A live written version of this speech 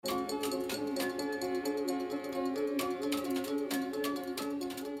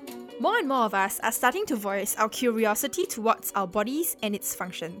More and more of us are starting to voice our curiosity towards our bodies and its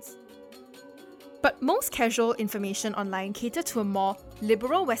functions. But most casual information online cater to a more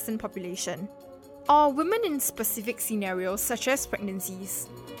liberal Western population, or women in specific scenarios such as pregnancies.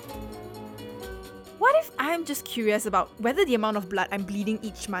 What if I'm just curious about whether the amount of blood I'm bleeding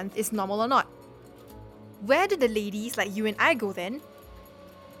each month is normal or not? Where do the ladies like you and I go then?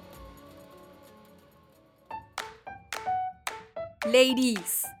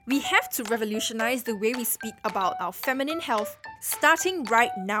 Ladies, we have to revolutionize the way we speak about our feminine health starting right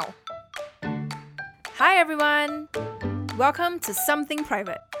now. Hi everyone! Welcome to Something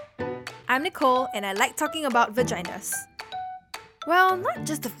Private. I'm Nicole and I like talking about vaginas. Well, not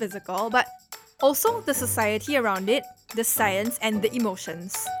just the physical, but also the society around it, the science and the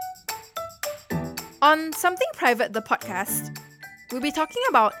emotions. On Something Private, the podcast, we'll be talking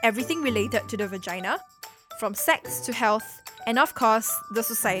about everything related to the vagina, from sex to health, and of course, the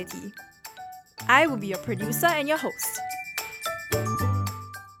society. I will be your producer and your host.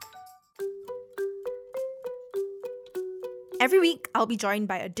 Every week, I'll be joined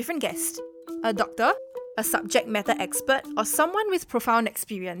by a different guest, a doctor, a subject matter expert, or someone with profound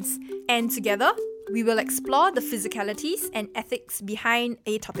experience. And together, we will explore the physicalities and ethics behind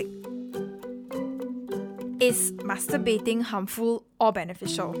a topic. Is masturbating harmful or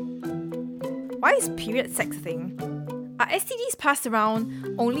beneficial? Why is period sex a thing? Are STDs passed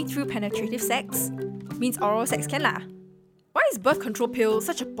around only through penetrative sex? Means oral sex can lah. Why is birth control pill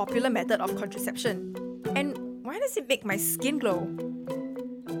such a popular method of contraception? And why does it make my skin glow?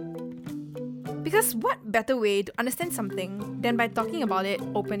 Because what better way to understand something than by talking about it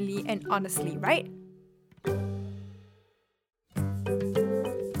openly and honestly, right?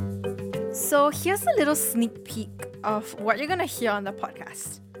 So here's a little sneak peek of what you're gonna hear on the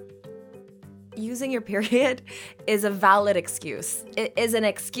podcast. Using your period is a valid excuse. It is an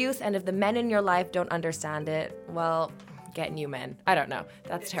excuse, and if the men in your life don't understand it, well, get new men. I don't know.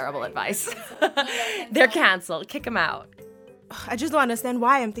 That's terrible advice. They're cancelled. Kick them out. I just don't understand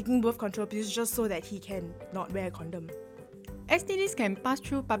why I'm taking birth control pills just so that he can not wear a condom. STDs can pass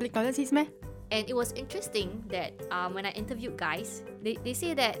through public toilets, meh? And it was interesting that when I interviewed guys, they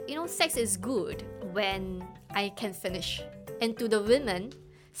say that, sex is good when I can finish. And to the women,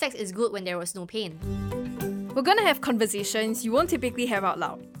 sex is good when there was no pain. We're gonna have conversations you won't typically have out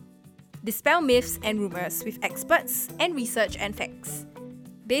loud. Dispel myths and rumors with experts and research and facts.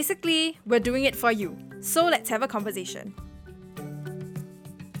 Basically, we're doing it for you. So let's have a conversation.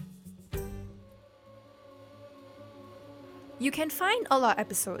 You can find all our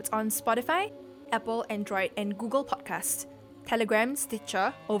episodes on Spotify, Apple, Android, and Google Podcasts, Telegram,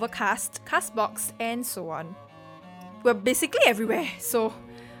 Stitcher, Overcast, Castbox, and so on. We're basically everywhere, so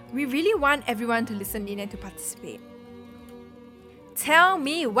we really want everyone to listen in and to participate. Tell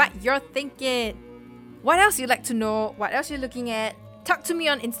me what you're thinking. What else you'd like to know? What else you're looking at? Talk to me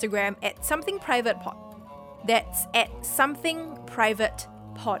on Instagram at somethingprivatepod. That's at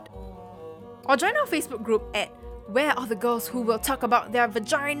somethingprivatepod. Or join our Facebook group at Where Are the Girls Who Will Talk About Their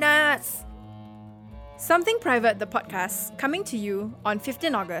Vaginas? Something Private, the podcast, coming to you on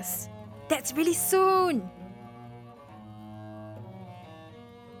 15 August. That's really soon!